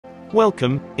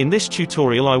Welcome, in this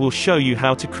tutorial I will show you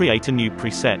how to create a new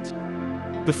preset.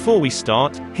 Before we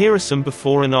start, here are some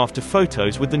before and after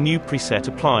photos with the new preset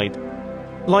applied.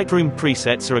 Lightroom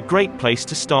presets are a great place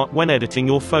to start when editing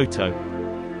your photo.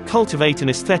 Cultivate an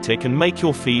aesthetic and make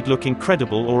your feed look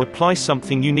incredible, or apply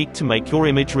something unique to make your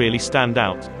image really stand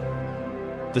out.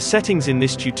 The settings in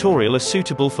this tutorial are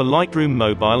suitable for Lightroom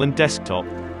mobile and desktop.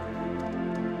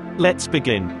 Let's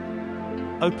begin.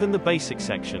 Open the basic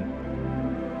section.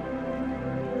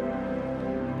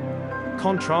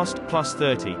 Contrast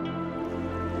 +30.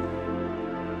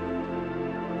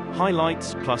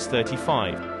 Highlights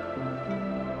 +35.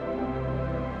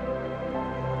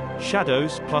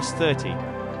 Shadows +30.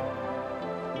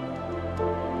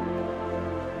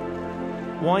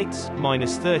 Whites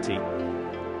 -30.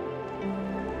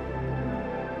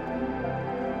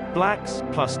 Blacks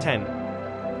 +10.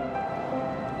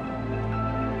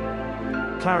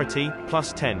 Clarity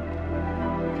 +10.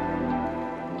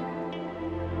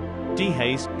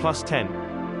 Dehaze +10.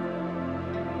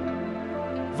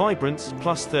 Vibrance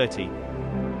 +30.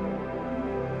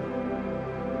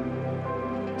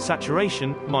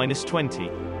 Saturation -20.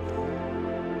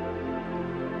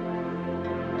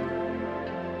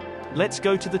 Let's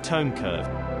go to the tone curve.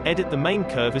 Edit the main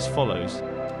curve as follows.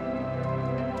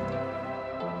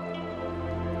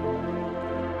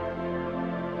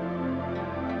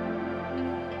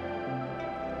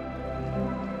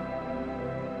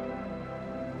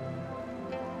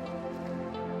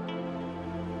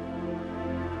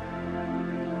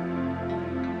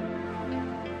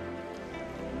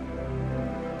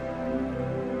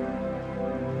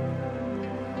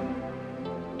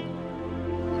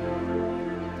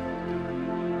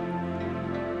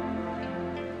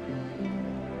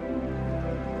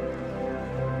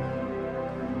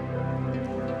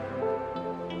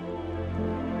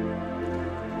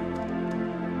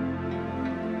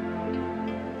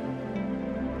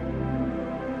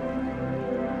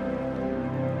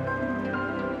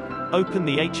 Open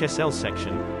the HSL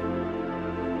section.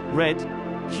 Red,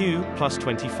 hue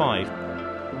 +25.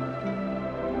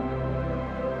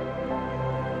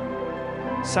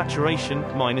 Saturation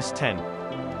 -10.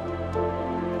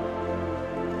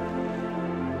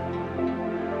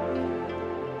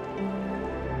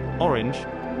 Orange,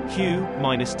 hue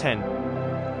 -10.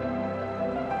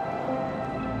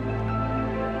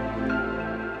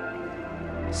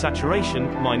 Saturation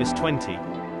 -20.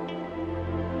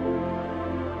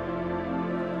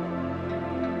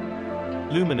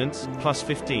 Luminance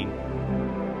 +15.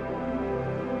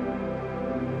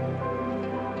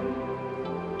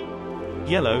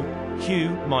 Yellow, hue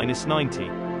 -90.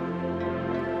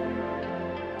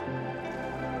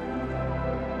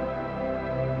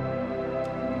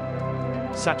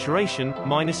 Saturation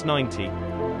 -90.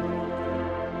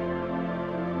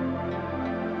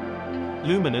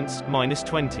 Luminance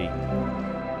 -20.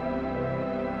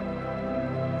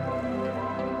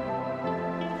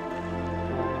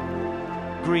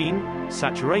 Green,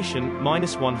 saturation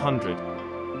 -100.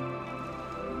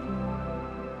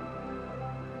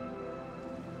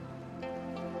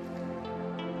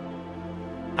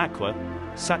 Aqua,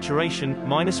 saturation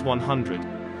 -100.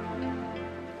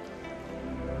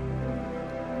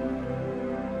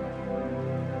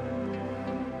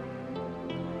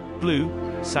 Blue,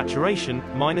 saturation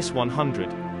 -100.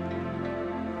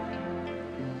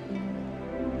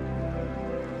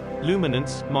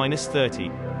 Luminance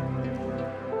 -30.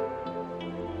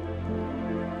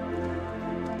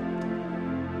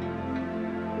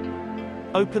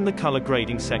 Open the color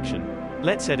grading section.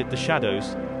 Let's edit the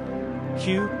shadows.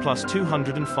 Hue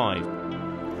 +205.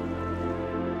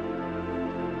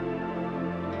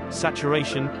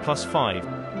 Saturation +5.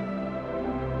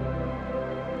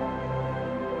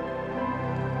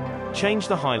 Change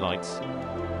the highlights.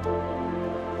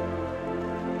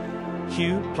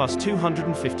 Hue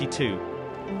 +252.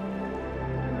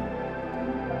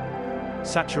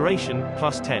 Saturation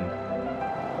 +10.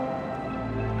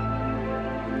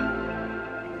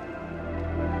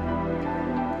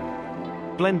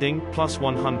 Blending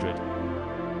 +100.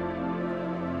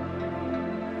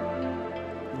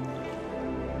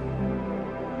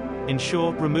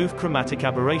 Ensure Remove Chromatic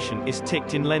Aberration is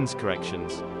ticked in Lens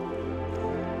Corrections.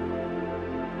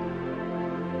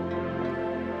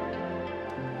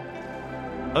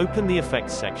 Open the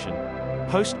Effects section.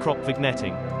 Post-crop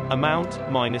vignetting. Amount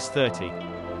 -30.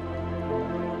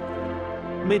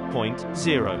 Midpoint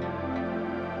 0.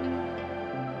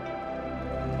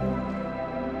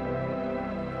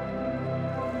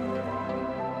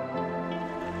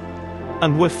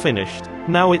 And we're finished.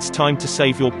 Now it's time to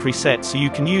save your preset so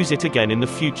you can use it again in the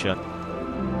future.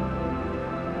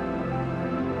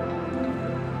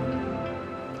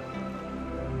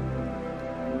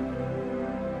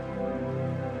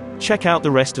 Check out the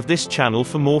rest of this channel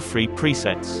for more free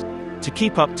presets. To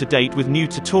keep up to date with new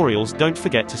tutorials, don't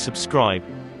forget to subscribe.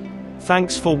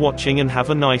 Thanks for watching and have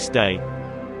a nice day.